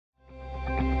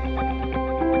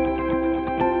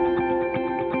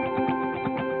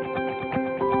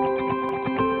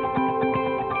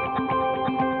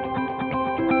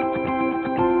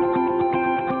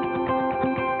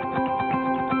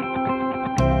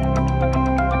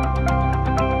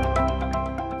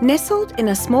Nestled in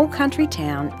a small country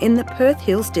town in the Perth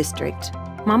Hills district,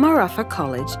 Mamarapha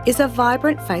College is a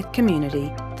vibrant faith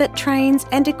community that trains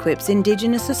and equips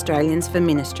Indigenous Australians for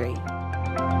ministry.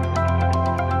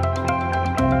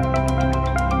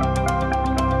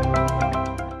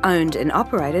 Owned and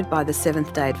operated by the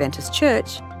Seventh-day Adventist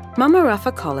Church,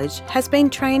 Mamarapha College has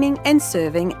been training and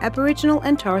serving Aboriginal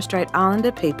and Torres Strait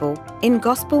Islander people in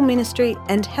gospel ministry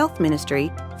and health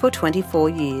ministry for 24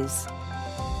 years.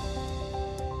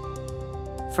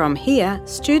 From here,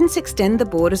 students extend the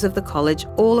borders of the college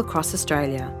all across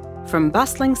Australia, from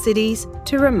bustling cities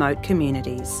to remote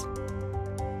communities.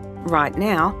 Right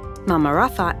now,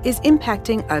 Mamarapha is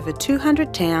impacting over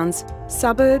 200 towns,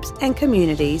 suburbs and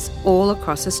communities all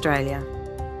across Australia.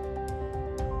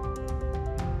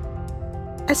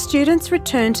 As students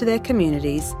return to their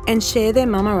communities and share their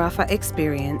Mamarapha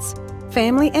experience,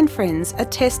 family and friends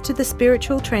attest to the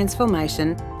spiritual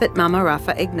transformation that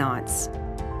Mamarapha ignites.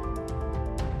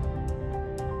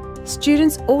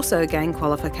 Students also gain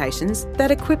qualifications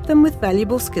that equip them with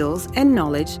valuable skills and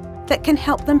knowledge that can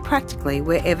help them practically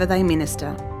wherever they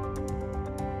minister.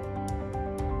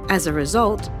 As a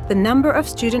result, the number of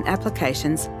student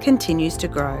applications continues to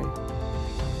grow.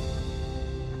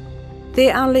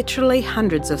 There are literally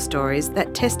hundreds of stories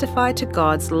that testify to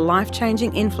God's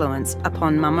life-changing influence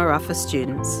upon Mamarapha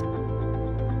students.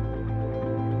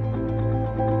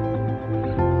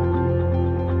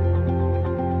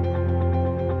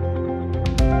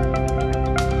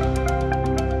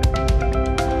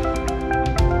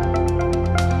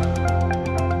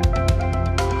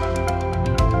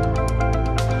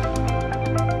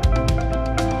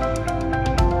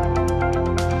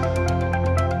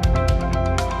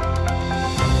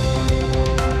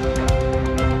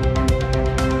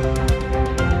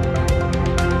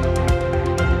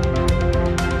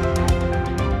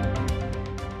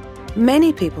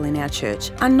 Many people in our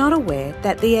church are not aware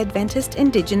that the Adventist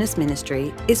Indigenous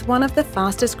ministry is one of the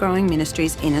fastest growing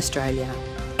ministries in Australia,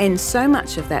 and so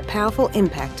much of that powerful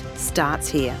impact starts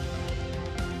here.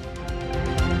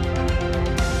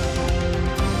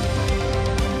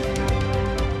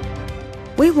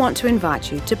 We want to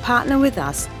invite you to partner with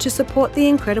us to support the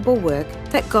incredible work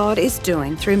that God is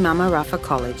doing through Mamarapha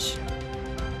College.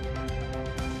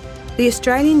 The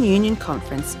Australian Union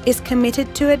Conference is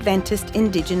committed to Adventist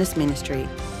Indigenous ministry,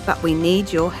 but we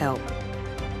need your help.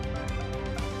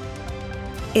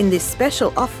 In this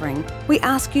special offering, we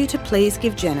ask you to please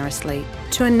give generously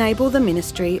to enable the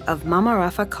ministry of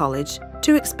Mamarapha College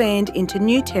to expand into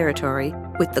new territory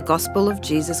with the gospel of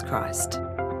Jesus Christ.